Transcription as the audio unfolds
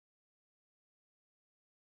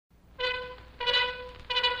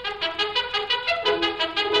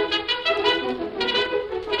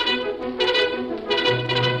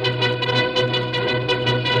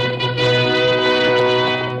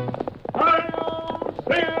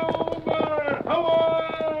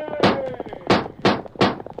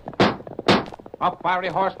A fiery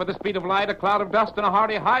horse with the speed of light, a cloud of dust, and a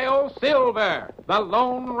hearty hi-yo, Silver, the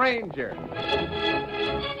Lone Ranger.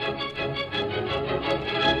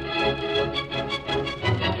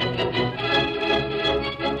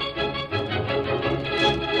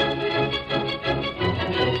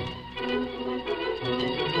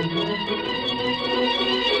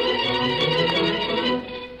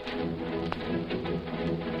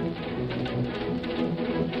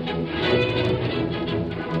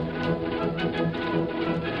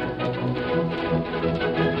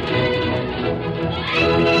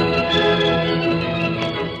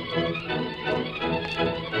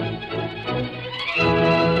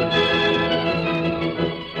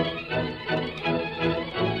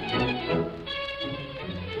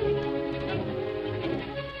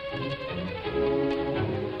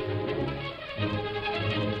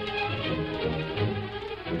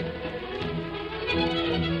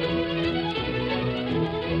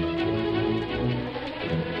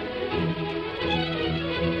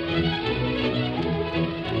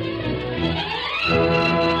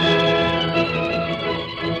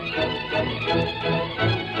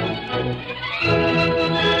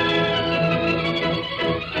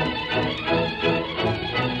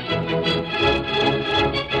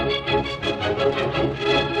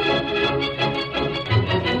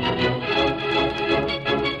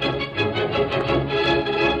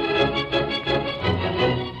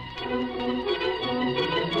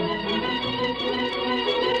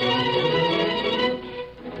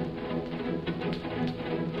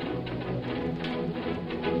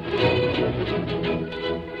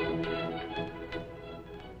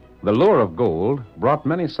 The lure of gold brought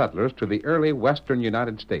many settlers to the early western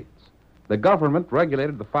United States. The government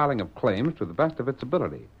regulated the filing of claims to the best of its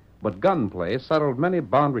ability, but gunplay settled many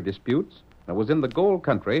boundary disputes, and it was in the gold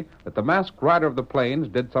country that the masked rider of the plains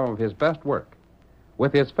did some of his best work.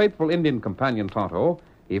 With his faithful Indian companion Tonto,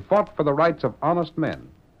 he fought for the rights of honest men,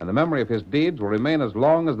 and the memory of his deeds will remain as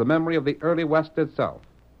long as the memory of the early West itself.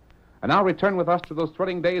 And now return with us to those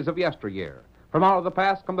thrilling days of yesteryear. From out of the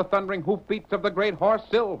past come the thundering hoofbeats of the great horse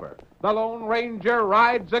Silver. The Lone Ranger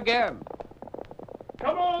rides again.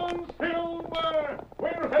 Come on, Silver!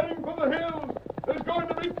 We're heading for the hills. There's going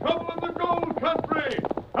to be trouble in the gold country.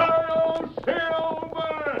 Hi-yo,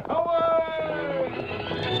 Silver! Away!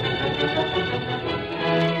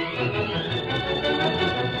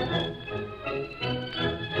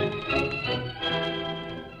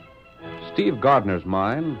 Steve Gardner's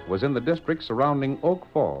mine was in the district surrounding Oak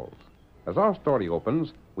Falls. As our story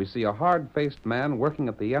opens, we see a hard-faced man working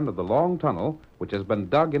at the end of the long tunnel which has been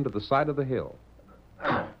dug into the side of the hill.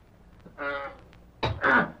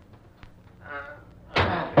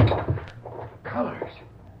 Colors.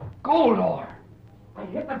 Gold ore. I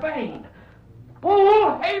hit the vein.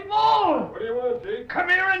 Bull! Hey, Bull! What do you want, Jake? Come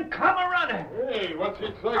here and come a-running. Hey, what's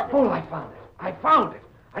he thinking? Bull, I found it. I found it.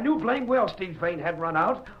 I knew blame well Steve's vein hadn't run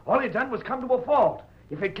out. All he'd done was come to a fault.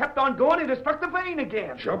 If he'd kept on going, he'd have struck the vein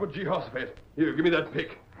again. Jump Jehoshaphat. Here, give me that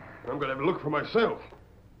pick. I'm going to have a look for myself.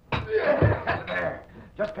 There.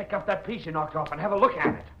 Just pick up that piece you knocked off and have a look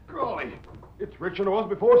at it. Golly, it's richer than it was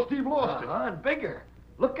before Steve lost it. And bigger.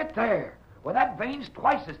 Look at there. Well, that vein's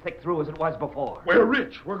twice as thick through as it was before. We're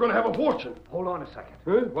rich. We're going to have a fortune. Hold on a second.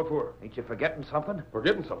 Huh? What for? Ain't you forgetting something?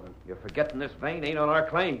 Forgetting something. You're forgetting this vein ain't on our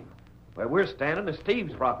claim. Where we're standing is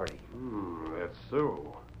Steve's property. That's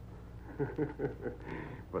so.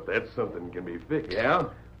 But that something can be fixed. Yeah?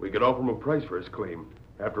 We could offer him a price for his claim.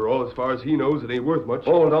 After all, as far as he knows, it ain't worth much.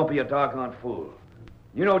 Oh, don't be a doggone fool.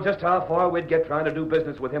 You know just how far we'd get trying to do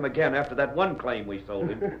business with him again after that one claim we sold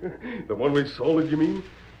him. The one we sold it, you mean?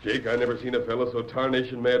 Jake, I never seen a fella so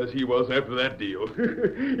tarnation mad as he was after that deal.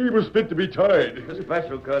 He was fit to be tied.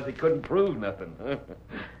 Especially because he couldn't prove nothing.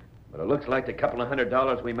 But it looks like the couple of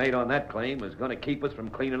 $100 we made on that claim is going to keep us from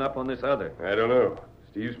cleaning up on this other. I don't know.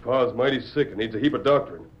 Steve's pa's mighty sick and needs a heap of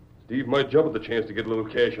doctoring. Steve might jump at the chance to get a little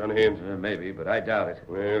cash on hand. Maybe, but I doubt it.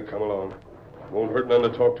 Well, come along. Won't hurt none to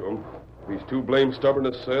talk to him. If he's too blame stubborn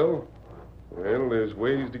to sell, well, there's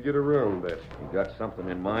ways to get around that. You got something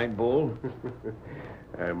in mind, Bull?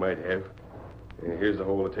 I might have. Here's the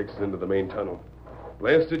hole that takes us into the main tunnel.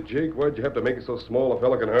 Blast it, Jake, why'd you have to make it so small a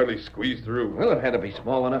fella can hardly squeeze through? Well, it had to be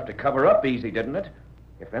small enough to cover up easy, didn't it?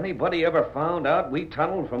 If anybody ever found out we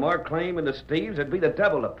tunneled from our claim into Steve's, it'd be the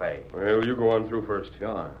devil to pay. Well, you go on through first.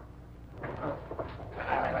 Sure.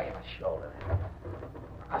 Shoulder.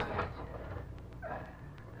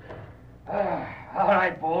 All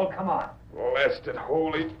right, Bull, come on. Blasted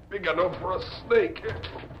hole ain't big enough for a snake.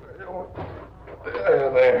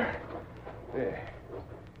 There.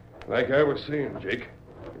 Like I was saying, Jake,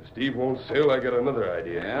 if Steve won't sell, I got another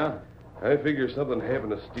idea. Yeah? I figure something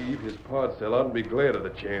happened to Steve. His pa'd sell out and be glad of the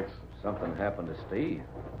chance. Something happened to Steve.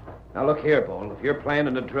 Now, look here, Bull. If you're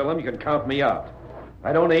planning to drill him, you can count me out.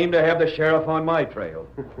 I don't aim to have the sheriff on my trail.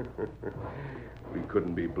 We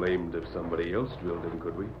couldn't be blamed if somebody else drilled him,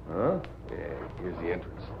 could we? Huh? Yeah, here's the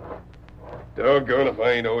entrance. Doggone if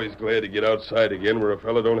I ain't always glad to get outside again where a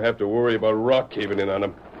fella don't have to worry about rock caving in on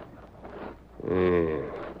him. Yeah.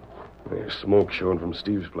 There's smoke showing from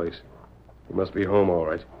Steve's place. He must be home, all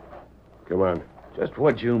right. Come on. Just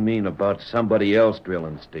what you mean about somebody else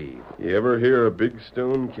drilling Steve? You ever hear of Big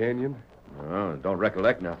Stone Canyon? Oh, don't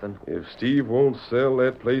recollect nothing. If Steve won't sell,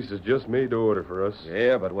 that place is just made to order for us.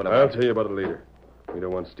 Yeah, but what I'll about... tell you about it later. We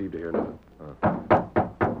don't want Steve to hear nothing.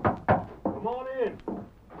 Come on in.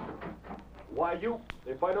 Why,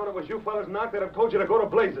 if I'd known it was you fellas knocked, I'd have told you to go to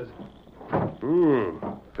blazes.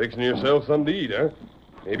 Fixing yourself something to eat, huh?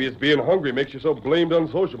 Maybe it's being hungry makes you so blamed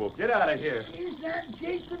unsociable. Get out of here. Is that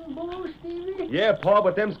Jason Bull, Stevie? Yeah, Pa,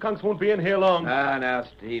 but them skunks won't be in here long. Now,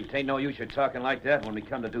 Steve, tain't no use you talking like that when we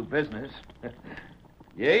come to do business.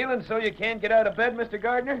 You ailing so you can't get out of bed, Mr.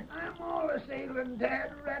 Gardner? I'm all a sailing,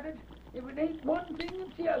 Dad Rabbit. If it ain't one thing,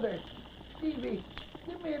 it's the other. Stevie,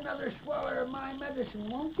 give me another swaller of my medicine,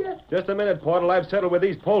 won't you? Just a minute, Pa, till I've settled with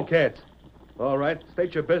these polecats. All right,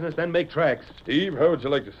 state your business, then make tracks. Steve, how would you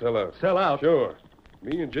like to sell out? Sell out? Sure.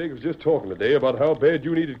 Me and Jake was just talking today about how bad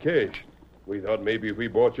you needed cash. We thought maybe if we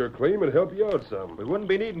bought your claim, it'd help you out some. We wouldn't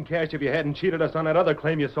be needing cash if you hadn't cheated us on that other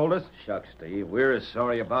claim you sold us. Shucks, Steve, we're as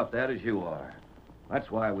sorry about that as you are. That's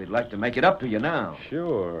why we'd like to make it up to you now.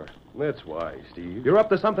 Sure. That's why, Steve. You're up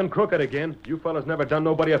to something crooked again. You fellas never done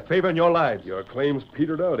nobody a favor in your lives. Your claim's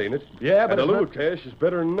petered out, ain't it? Yeah, but and a it's little not... cash is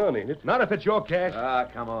better than none, ain't it? Not if it's your cash. Ah,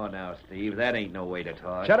 come on now, Steve. That ain't no way to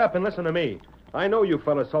talk. Shut up and listen to me. I know you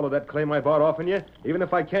fellas sold that claim I bought off on you. Even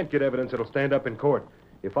if I can't get evidence, it'll stand up in court.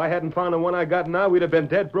 If I hadn't found the one I got now, we'd have been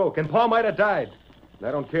dead broke, and Pa might have died. And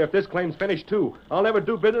I don't care if this claim's finished, too. I'll never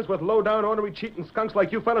do business with low-down, ornery, cheating skunks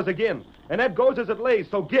like you fellas again. And that goes as it lays,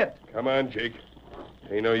 so get. Come on, Jake.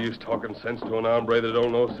 Ain't no use talking sense to an hombre that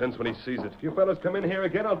don't know sense when he sees it. If you fellas come in here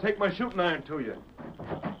again, I'll take my shooting iron to you.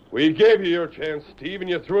 We gave you your chance, Steve, and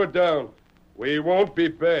you threw it down. We won't be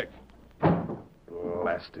back.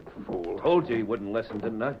 Blasted fool. Told you he wouldn't listen,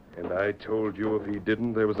 didn't I? And I told you if he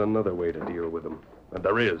didn't, there was another way to deal with him. And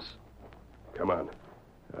there is. Come on.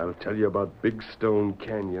 I'll tell you about Big Stone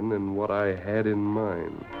Canyon and what I had in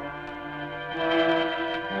mind.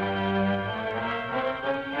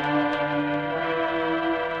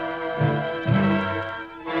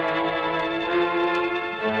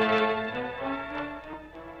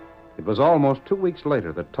 It was almost 2 weeks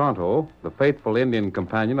later that Tonto, the faithful Indian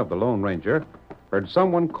companion of the Lone Ranger, heard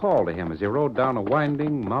someone call to him as he rode down a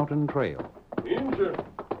winding mountain trail. Injun!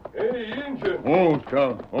 Hey, Injun! Oh,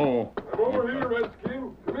 Scout. Oh. Come over here,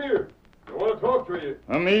 Redskin. Come here. I want to talk to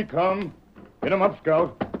you. Me come. Get him up,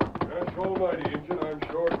 Scout. That's almighty, Injun. I'm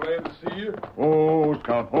sure glad to see you. Oh,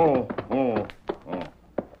 Scout. Oh.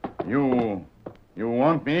 You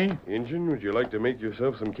want me? Injun, would you like to make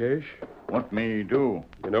yourself some cash? What me do?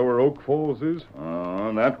 You know where Oak Falls is?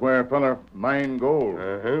 That where a fella mine gold.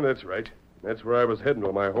 That's right. That's where I was heading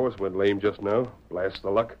when my horse went lame just now. Blast the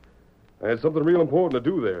luck. I had something real important to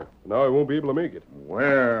do there. Now I won't be able to make it.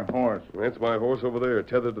 Where horse? That's my horse over there,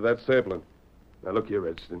 tethered to that sapling. Now, look here,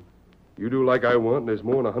 Redskin. You do like I want, and there's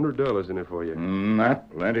more than $100 in it for you. That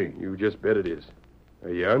plenty. You just bet it is.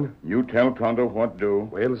 Are you on? You tell Tonto what do.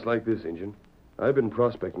 Well, it's like this, Injun. I've been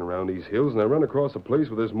prospecting around these hills, and I run across a place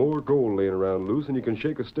where there's more gold laying around loose than you can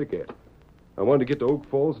shake a stick at. I wanted to get to Oak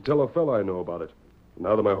Falls to tell a fella I know about it.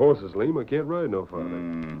 Now that my horse is lame, I can't ride no farther.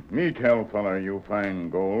 Me tell fella you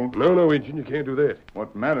find gold. No, Injun, you can't do that.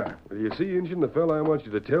 What matter? Well, you see, Injun, the fella I want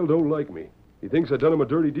you to tell don't like me. He thinks I done him a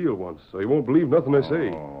dirty deal once, so he won't believe nothing I say.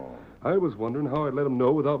 Oh. I was wondering how I'd let him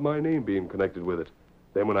know without my name being connected with it.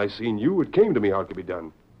 Then when I seen you, it came to me how it could be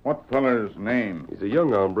done. What feller's name? He's a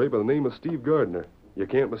young hombre by the name of Steve Gardner. You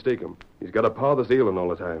can't mistake him. He's got a pa that's ailing all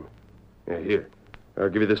the time. Here. I'll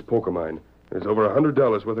give you this poke of mine. There's over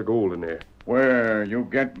 $100 worth of gold in there. Where you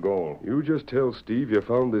get gold? You just tell Steve you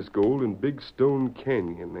found this gold in Big Stone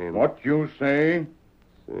Canyon, and... What you say?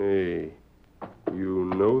 Say,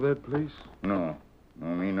 you know that place? No,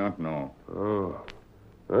 me not know. Oh.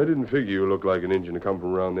 I didn't figure you looked like an Injun to come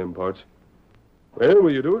from around them parts. Well,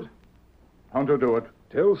 will you do it? How to do it?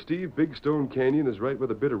 Tell Steve Big Stone Canyon is right where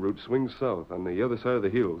the Bitterroot swings south on the other side of the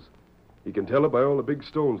hills. He can tell it by all the big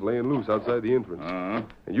stones laying loose outside the entrance.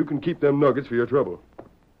 And you can keep them nuggets for your trouble.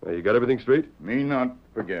 Now, you got everything straight? Me not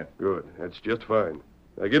forget. Good. That's just fine.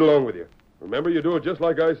 Now, get along with you. Remember, you do it just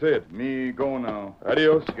like I said. Me go now.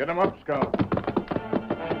 Adios. Get him up, Scout.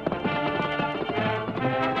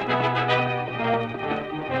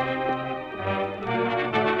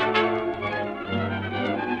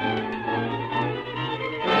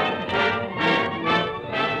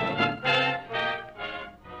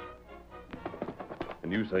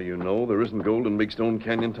 And you say you know there isn't gold in Big Stone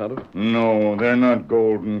Canyon, Tonto? No, they're not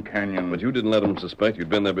Golden Canyon. But you didn't let them suspect you'd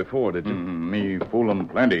been there before, did you? Me fool 'em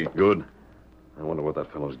plenty. Good. I wonder what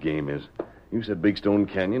that fellow's game is. You said Big Stone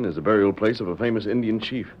Canyon is the burial place of a famous Indian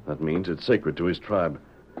chief. That means it's sacred to his tribe.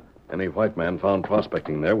 Any white man found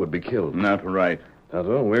prospecting there would be killed. Not right.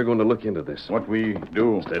 Tonto, we're going to look into this. What we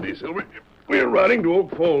do? Steady, Silver. We're riding to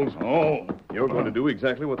Oak Falls. Oh. You're going to do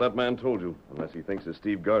exactly what that man told you. Unless he thinks that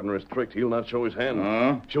Steve Gardner is tricked, he'll not show his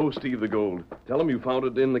hand. Show Steve the gold. Tell him you found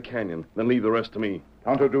it in the canyon. Then leave the rest to me.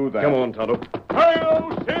 Tonto do that. Come on, Tonto. Hi-yo,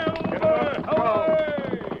 Silver! Away!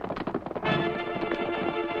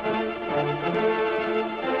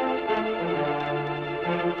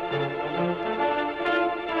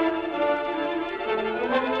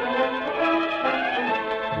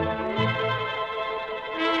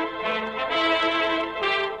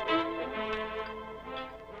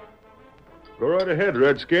 Go right ahead,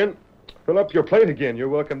 Redskin. Fill up your plate again. You're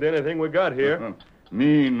welcome to anything we got here.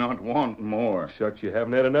 Me not want more. Shucks, you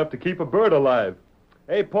haven't had enough to keep a bird alive.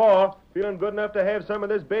 Hey, Paul, feeling good enough to have some of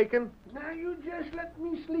this bacon? Now, you just let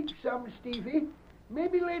me sleep some, Stevie.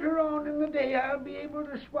 Maybe later on in the day I'll be able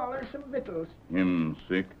to swallow some victuals. Him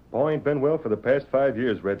sick? Paul ain't been well for the past 5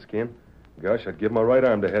 years, Redskin. Gosh, I'd give my right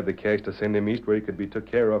arm to have the cash to send him east where he could be took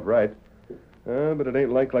care of right. But it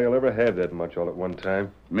ain't likely I'll ever have that much all at one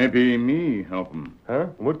time. Maybe me help him. Huh?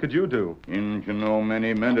 What could you do? Him you know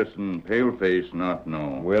many medicine, paleface not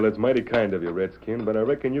know. Well, it's mighty kind of you, Redskin, but I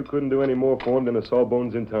reckon you couldn't do any more for him than a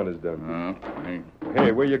Sawbones in town has done.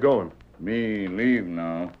 Hey, where you going? Me leave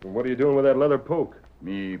now. What are you doing with that leather poke?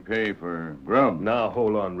 Me pay for grub. Now,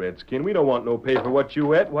 hold on, Redskin. We don't want no pay for what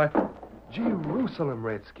you ate. Why, Jerusalem,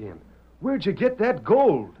 Redskin. Where'd you get that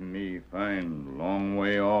gold? Me find long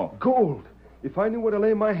way off. Gold? If I knew where to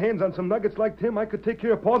lay my hands on some nuggets like Tim, I could take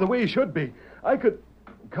care of Paul the way he should be. I could...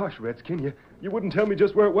 Gosh, Redskin, you wouldn't tell me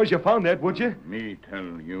just where it was you found that, would you? Me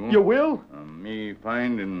tell you. You will? Me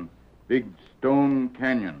find in Big Stone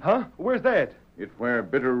Canyon. Huh? Where's that? It's where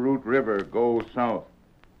Bitterroot River goes south.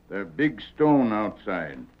 The big stone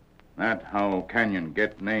outside. That's how Canyon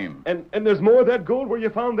get name. And there's more of that gold where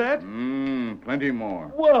you found that? Plenty more.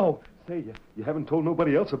 Whoa! Say, you haven't told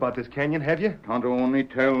nobody else about this canyon, have you? Can't only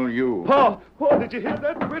tell you. Paul, did you hear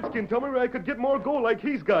that? Redskin told me where I could get more gold like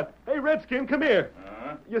he's got. Hey, Redskin, come here.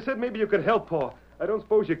 You said maybe you could help Paul. I don't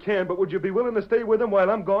suppose you can, but would you be willing to stay with him while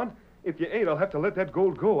I'm gone? If you ain't, I'll have to let that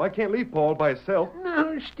gold go. I can't leave Paul by himself.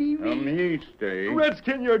 No, Stevie. Me stay.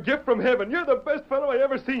 Redskin, you're a gift from heaven. You're the best fellow I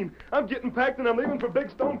ever seen. I'm getting packed and I'm leaving for Big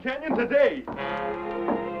Stone Canyon today.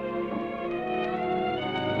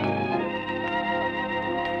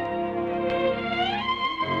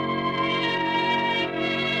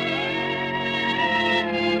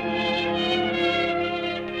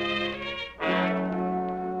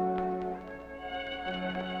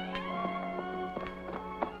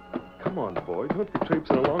 Come on, boy. Don't be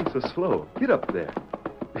traipsing along so slow. Get up there.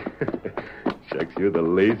 Shucks, you're the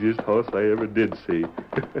laziest horse I ever did see.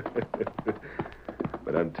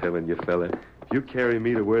 But I'm telling you, fella, if you carry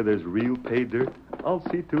me to where there's real pay dirt, I'll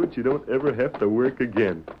see to it you don't ever have to work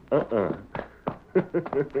again.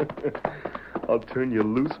 I'll turn you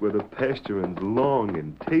loose where the pasturing's long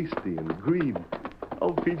and tasty and green.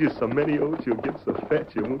 I'll feed you so many oats you'll get so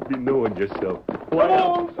fat you won't be knowing yourself. Come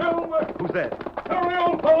on, Silver! Who's that? Hurry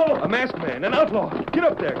on, fellow! A masked man, an outlaw. Get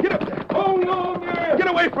up there, get up there. Hold on there! Get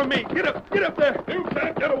away from me. Get up there. You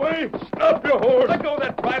can't get away! Stop your horse! Let go of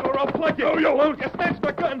that bridle or I'll plug you. No, you won't! You snatched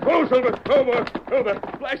my gun. Go, Silver! Over!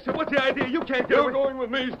 Blast you, what's the idea? You can't get You're away. going with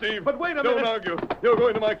me, Steve. But wait a Don't minute. argue. You're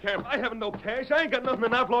going to my camp. I haven't no cash. I ain't got nothing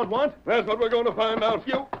an outlaw'd want. That's what we're going to find out.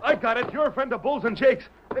 I got it. You're a friend of Bulls and Jakes.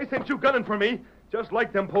 They sent you gunning for me. Just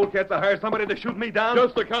like them polecats to hire somebody to shoot me down.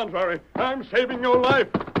 Just the contrary. I'm saving your life.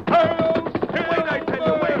 Hi-yo, Silver! Wait, I tell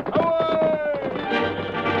you, wait.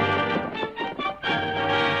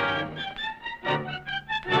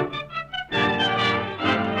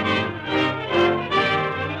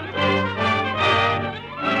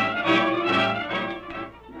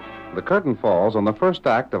 The curtain falls on the first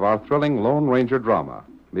act of our thrilling Lone Ranger drama.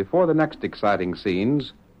 Before the next exciting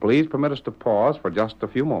scenes, please permit us to pause for just a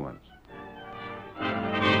few moments.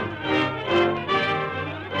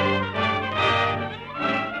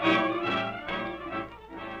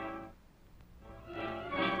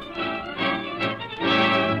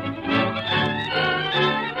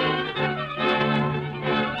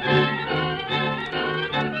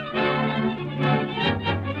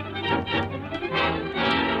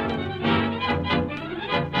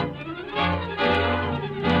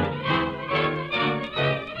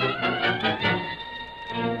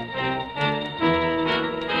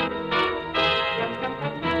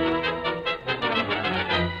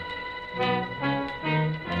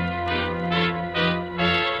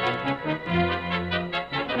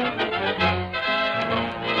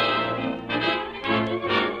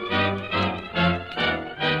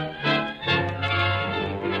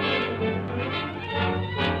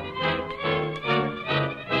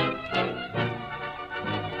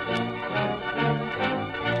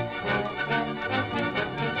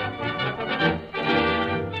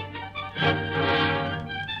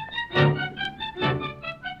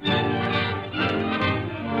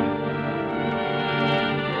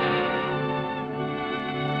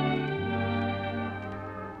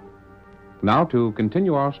 now to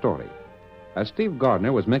continue our story. As Steve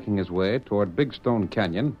Gardner was making his way toward Big Stone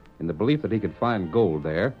Canyon in the belief that he could find gold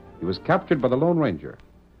there, he was captured by the Lone Ranger.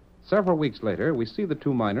 Several weeks later, we see the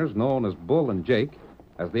two miners, known as Bull and Jake,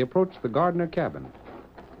 as they approach the Gardner cabin.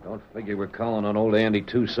 Don't figure we're calling on old Andy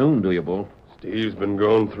too soon, do you, Bull? Steve's been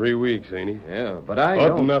gone 3 weeks, ain't he? Yeah, but I But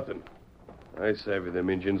don't... nothing. I savvy them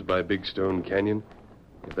Injuns by Big Stone Canyon.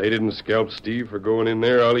 If they didn't scalp Steve for going in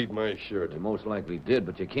there, I'll eat my shirt. They most likely did,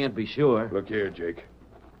 but you can't be sure. Look here, Jake.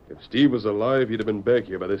 If Steve was alive, he'd have been back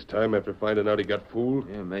here by this time after finding out he got fooled.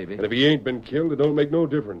 Yeah, maybe. And if he ain't been killed, it don't make no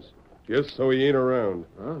difference. Just so he ain't around.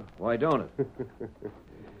 Huh? Why don't it?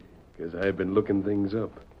 Because I've been looking things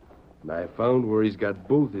up. And I found where he's got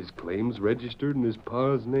both his claims registered in his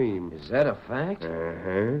pa's name. Is that a fact?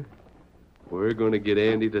 Uh-huh. We're going to get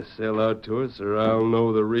Andy to sell out to us, or I'll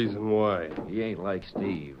know the reason why. He ain't like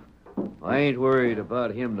Steve. I ain't worried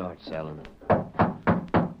about him not selling it. Good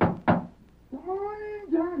morning,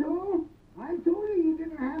 Tonto. I told you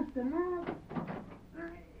didn't have to knock.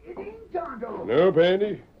 It ain't Tonto. Nope,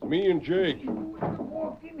 Andy. It's me and Jake. You wouldn't have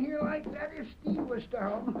walked in here like that if Steve was to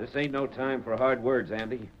home. This ain't no time for hard words,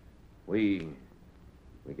 Andy. We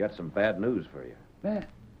got some bad news for you.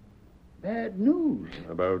 Bad news.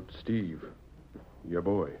 About Steve, your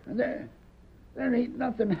boy. There ain't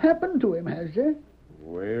nothing happened to him, has there?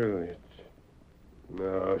 Well, it's...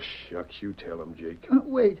 No, shucks, you tell him, Jake.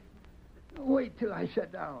 Wait till I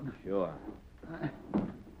sit down. Sure.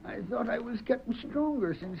 I thought I was getting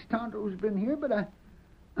stronger since Tonto's been here, but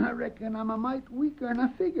I reckon I'm a mite weaker than I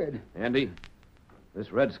figured. Andy,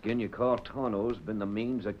 this redskin you call Tonto's been the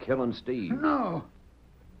means of killing Steve. No.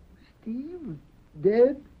 Steve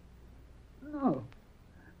dead? No.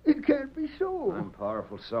 It can't be so. I'm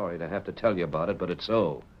powerful sorry to have to tell you about it, but it's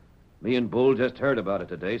so. Me and Bull just heard about it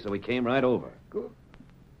today, so we came right over. Go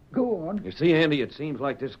on. You see, Andy, it seems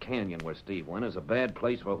like this canyon where Steve went is a bad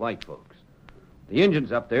place for white folks. The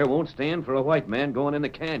Injuns up there won't stand for a white man going in the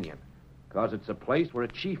canyon, because it's a place where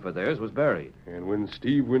a chief of theirs was buried. And when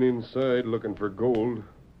Steve went inside looking for gold,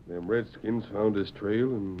 them redskins found his trail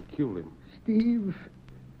and killed him. Steve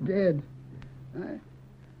dead.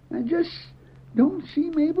 I just don't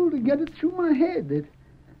seem able to get it through my head.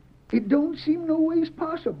 It don't seem no ways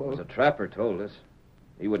possible. The trapper told us.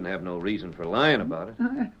 He wouldn't have no reason for lying about it.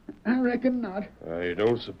 I reckon not. I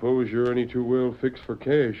don't suppose you're any too well fixed for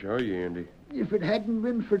cash, are you, Andy? If it hadn't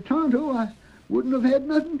been for Tonto, I wouldn't have had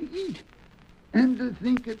nothing to eat. And to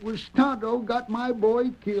think it was Tonto got my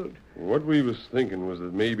boy killed. What we was thinking was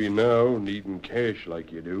that maybe now, needing cash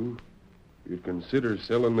like you do, you'd consider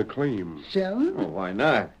selling the claim. Selling? Oh, why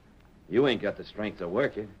not? You ain't got the strength to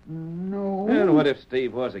work it. No. And what if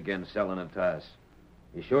Steve was again selling it to us?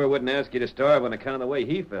 He sure wouldn't ask you to starve on account of the way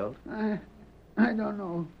he felt. I don't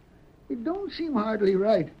know. It don't seem hardly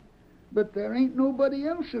right. But there ain't nobody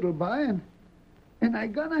else that'll buy, and I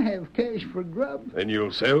gonna have cash for grub. Then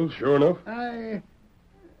you'll sell, sure enough?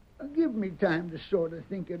 Give me time to sort of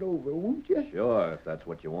think it over, won't you? Sure, if that's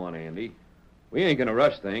what you want, Andy. We ain't gonna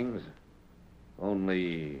rush things.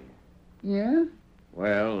 Only... Yeah?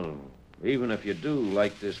 Well, even if you do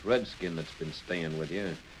like this redskin that's been staying with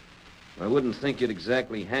you, I wouldn't think you'd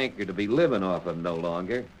exactly hanker to be living off him no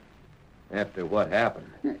longer. After what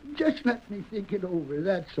happened. Just let me think it over,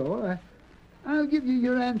 that's all. I'll give you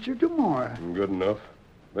your answer tomorrow. Good enough.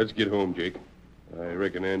 Let's get home, Jake. I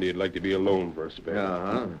reckon Andy'd like to be alone for a spell.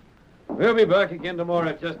 Uh-huh. We'll be back again tomorrow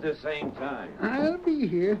at just the same time. I'll be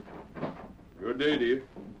here. Good day to you.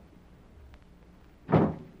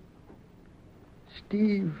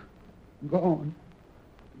 Steve, gone.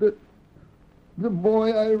 The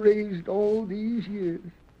boy I raised all these years.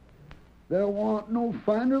 There wa'n't no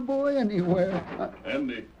finer boy anywhere.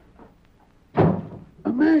 Andy. A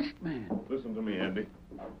masked man. Listen to me, Andy.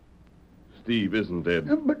 Steve isn't dead.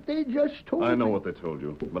 But they just told me. I know what they told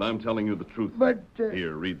you, but I'm telling you the truth. But,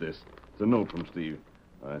 Here, read this. It's a note from Steve.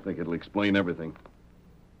 I think it'll explain everything.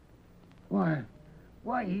 Why,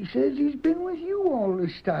 he says he's been with you all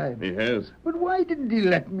this time. He has. But why didn't he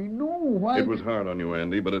let me know? Why? It was hard on you,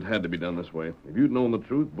 Andy, but it had to be done this way. If you'd known the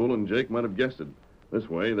truth, Bull and Jake might have guessed it. This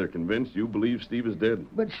way, they're convinced you believe Steve is dead.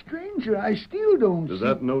 But, stranger, I still don't Does see...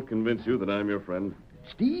 that note convince you that I'm your friend?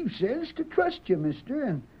 Steve says to trust you, mister,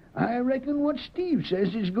 and I reckon what Steve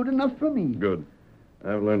says is good enough for me. Good.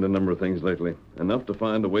 I've learned a number of things lately. Enough to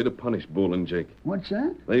find a way to punish Bull and Jake. What's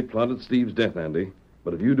that? They plotted Steve's death, Andy.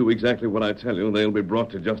 But if you do exactly what I tell you, they'll be brought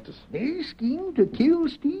to justice. They schemed to kill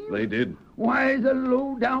Steve? They did. Why, the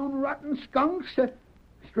low-down, rotten skunks.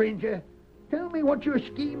 Stranger, tell me what your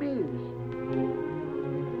scheme is.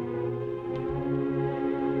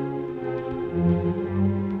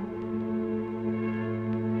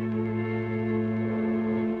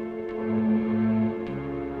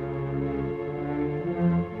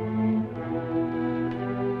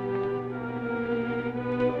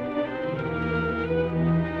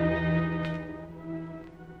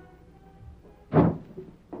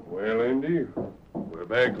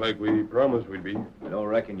 back like we promised we'd be. I don't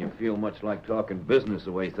reckon you feel much like talking business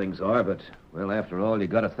the way things are, but, well, after all, you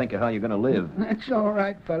got to think of how you're going to live. That's all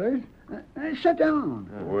right, fellas. Sit down.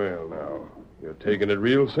 Well, now, you're taking it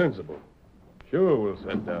real sensible. Sure, we'll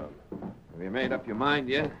sit down. Have you made up your mind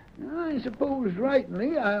yet? I suppose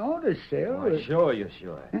rightly I ought to sell. Why, sure, you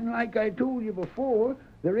should. And like I told you before,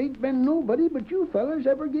 there ain't been nobody but you fellas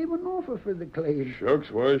ever gave an offer for the claim.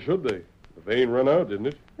 Shucks, why should they? The vein run out, didn't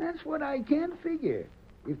it? That's what I can't figure.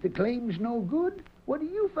 If the claim's no good, what do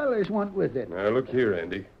you fellas want with it? Now, look here,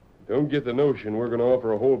 Andy. Don't get the notion we're going to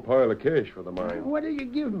offer a whole pile of cash for the mine. What do you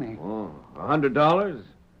give me? Oh, $100?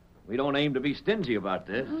 We don't aim to be stingy about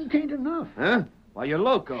this. It ain't enough. Huh? Why, you're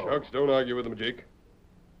loco. Shucks, don't argue with them, Jake.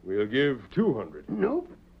 We'll give $200.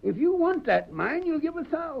 Nope. If you want that mine, you'll give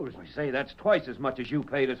 1,000. I say, that's twice as much as you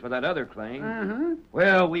paid us for that other claim. Uh-huh.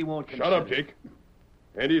 Well, we won't consider... Shut up, Jake.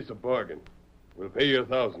 Andy, it's a bargain. We'll pay you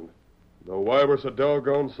 1,000. Though why we're so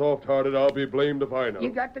doggone soft-hearted, I'll be blamed if I know. You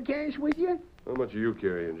got the cash with you? How much are you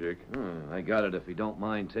carrying, Jake? I got it if you don't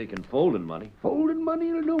mind taking folding money. Folding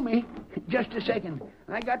money'll do me. Just a second.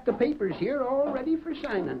 I got the papers here all ready for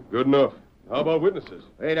signing. Good enough. How about witnesses?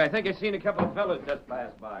 Wait, I think I seen a couple of fellas just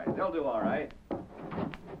pass by. They'll do all right.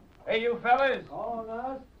 Hey, you fellas. All of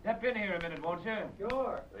us? Step in here a minute, won't you?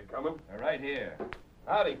 Sure. They coming? They're right here.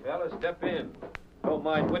 Howdy, fellas. Step in. Don't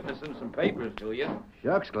mind witnessing some papers, do you?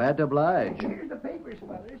 Shucks, glad to oblige. Here's the papers,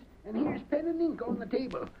 fellas, and here's pen and ink on the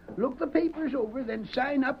table. Look the papers over, then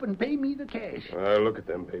sign up and pay me the cash. I'll look at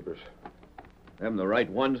them papers. Them the right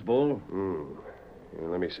ones, Bull? Yeah,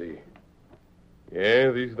 let me see.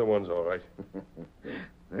 Yeah, these are the ones, all right.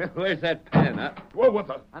 Where's that pen, huh? Whoa, what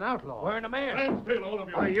the? An outlaw. We're in a man. Stand still, all of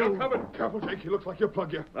you. Are you- coming? Careful, Jake. He looks like he'll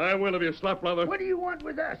plug you. I will if you slap leather. What do you want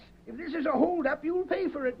with us? If this is a holdup, you'll pay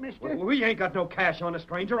for it, mister. We ain't got no cash on us,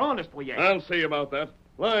 stranger. Honest, we ain't. I'll see about that.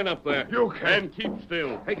 Line up there. You can. And keep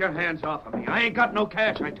still. Take your hands off of me. I ain't got no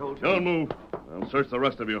cash, I told you. Don't move. I'll search the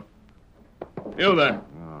rest of you. You there.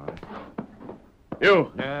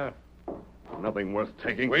 You. Yeah. Nothing worth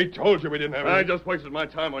taking. We told you we didn't have any. I just wasted my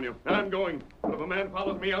time on you. I'm going. But if a man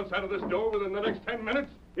follows me outside of this door within the next 10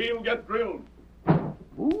 minutes, he'll get drilled.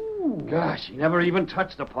 Ooh. Gosh, he never even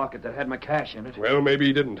touched the pocket that had my cash in it. Well, maybe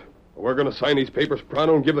he didn't. But we're going to sign these papers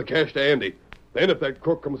pronto and give the cash to Andy. Then if that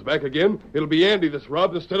crook comes back again, it'll be Andy that's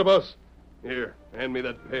robbed instead of us. Here, hand me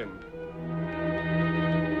that pen.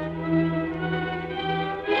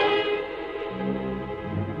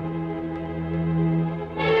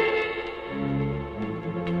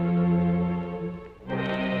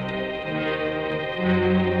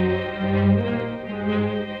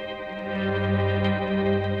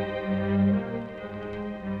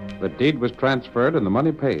 The deed was transferred and the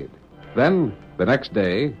money paid. Then, the next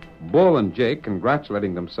day, Bull and Jake,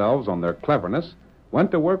 congratulating themselves on their cleverness,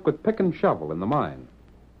 went to work with pick and shovel in the mine.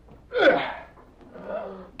 I'm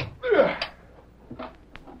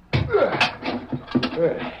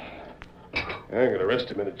going to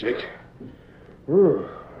rest a minute, Jake. Ooh,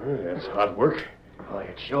 that's hot work. Boy,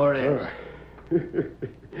 it sure is.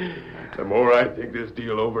 The more I think this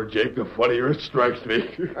deal over, Jake, the funnier it strikes me.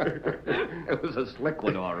 It was a slick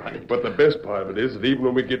one, all right. But the best part of it is that even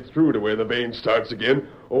when we get through to where the vein starts again,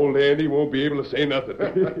 old Andy won't be able to say nothing.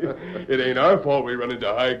 It ain't our fault we run into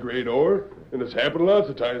high-grade ore, and it's happened lots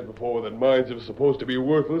of times before that mines that were supposed to be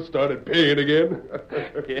worthless started paying again.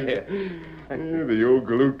 Yeah. The old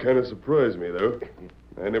galoot kind of surprised me, though.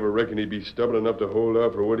 I never reckoned he'd be stubborn enough to hold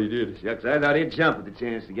out for what he did. Shucks, I thought he'd jump at the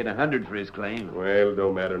chance to get 100 for his claim. Well, it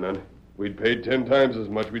don't matter none. We'd paid 10 times as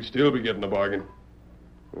much, we'd still be getting a bargain.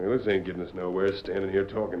 Well, this ain't getting us nowhere, standing here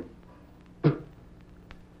talking.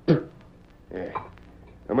 Yeah.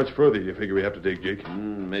 How much further do you figure we have to dig, Jake?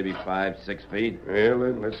 Maybe 5, 6 feet. Well,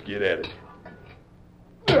 then, let's get at it.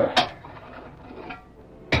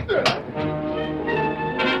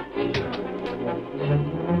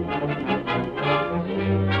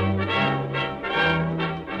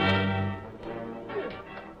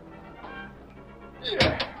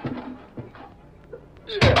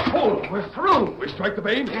 We're through. We strike the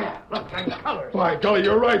vein? Yeah, look, there's colors. By golly,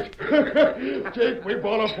 you're right. Jake, we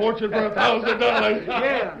bought a fortune for $1,000.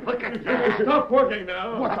 Yeah, look at that. Stop working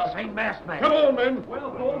now. What the same masked man? Come on, men.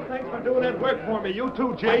 Well, Bull, thanks for doing that work for me. You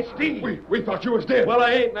too, Jake. Steve. We thought you was dead. Well,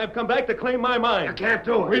 I ain't, and I've come back to claim my mine. You can't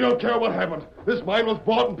do it. We don't care what happened. This mine was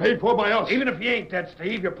bought and paid for by us. Even if you ain't dead,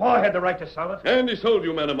 Steve, your pa had the right to sell it. Andy sold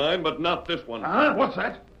you men of mine, but not this one. Huh? What's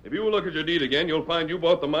that? If you look at your deed again, you'll find you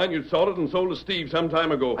bought the mine, you sold it, and sold to Steve some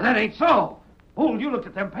time ago. That ain't so. Bull, you looked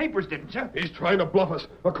at them papers, didn't you? He's trying to bluff us.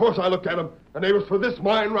 Of course I looked at them, and they was for this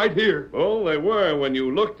mine right here. Well, they were when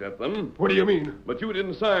you looked at them. What do you mean? But you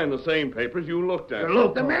didn't sign the same papers you looked at.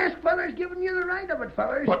 Look, The masked feller's giving you the right of it,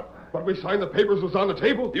 fellers. But we signed the papers was on the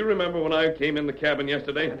table. Do you remember when I came in the cabin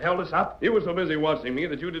yesterday? and held us up. You were so busy watching me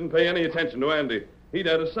that you didn't pay any attention to Andy. He'd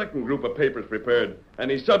had a second group of papers prepared, and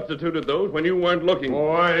he substituted those when you weren't looking.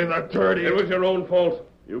 Boy, the dirty... It was your own fault.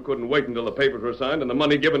 You couldn't wait until the papers were signed and the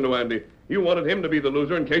money given to Andy. You wanted him to be the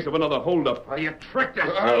loser in case of another holdup. Oh, you tricked us.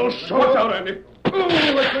 I'll show Watch him. out, Andy. Oh,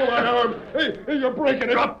 let go of my arm. Hey, you're breaking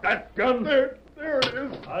it. Drop that gun. There it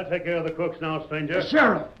is. I'll take care of the crooks now, stranger.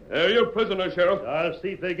 Sheriff. There, you're prisoner, Sheriff. I'll see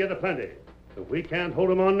if they get a plenty. If we can't hold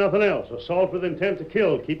 'em on nothing else, assault with intent to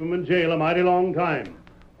kill, keep 'em in jail a mighty long time.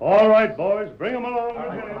 All right, boys, bring 'em along.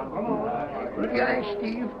 Come on. Gosh,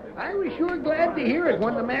 Steve, I was sure glad to hear it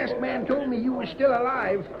when the masked man told me you were still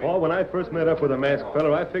alive. Paul, when I first met up with the masked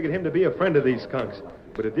feller, I figured him to be a friend of these skunks.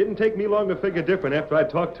 But it didn't take me long to figure different after I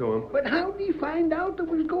talked to him. But how did he find out there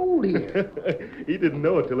was gold here? He didn't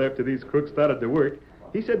know it till after these crooks started to work.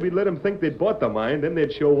 He said we'd let them think they'd bought the mine, then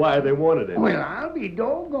they'd show why they wanted it. Well, I'll be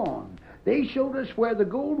doggone. They showed us where the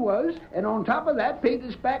gold was, and on top of that, paid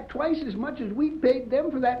us back twice as much as we'd paid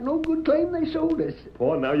them for that no-good claim they sold us.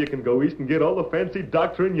 Paul, now you can go east and get all the fancy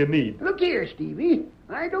doctrine you need. Look here, Stevie.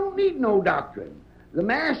 I don't need no doctrine. The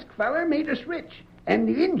masked feller made us rich, and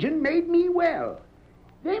the Injun made me well.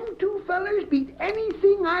 Them two fellers beat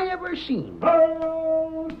anything I ever seen.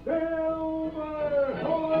 Hail Silver!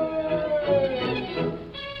 Hooray!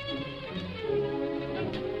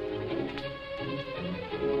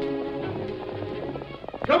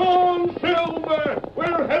 Come on, Silver!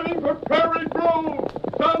 We're heading for Prairie Grove.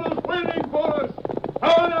 Donald's waiting for us.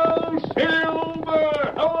 Hail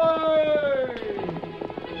Silver! Hooray!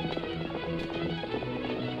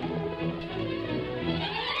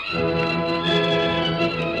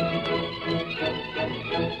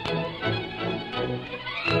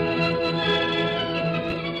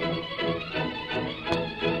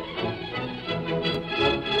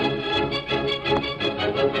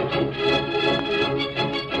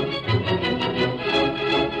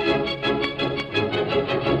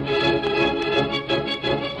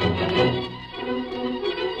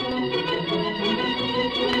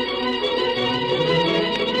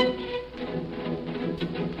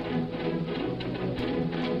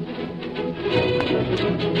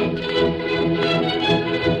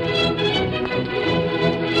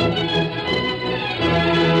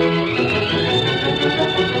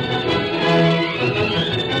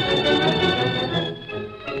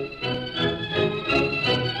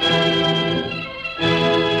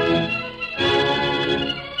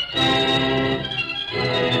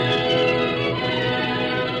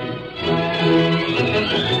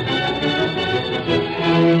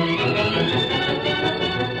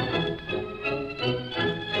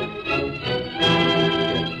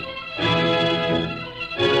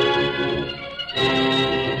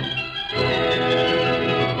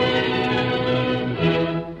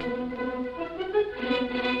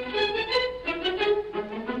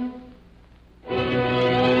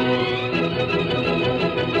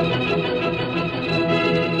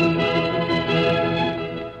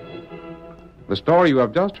 The story you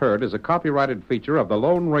have just heard is a copyrighted feature of the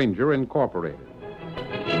Lone Ranger Incorporated.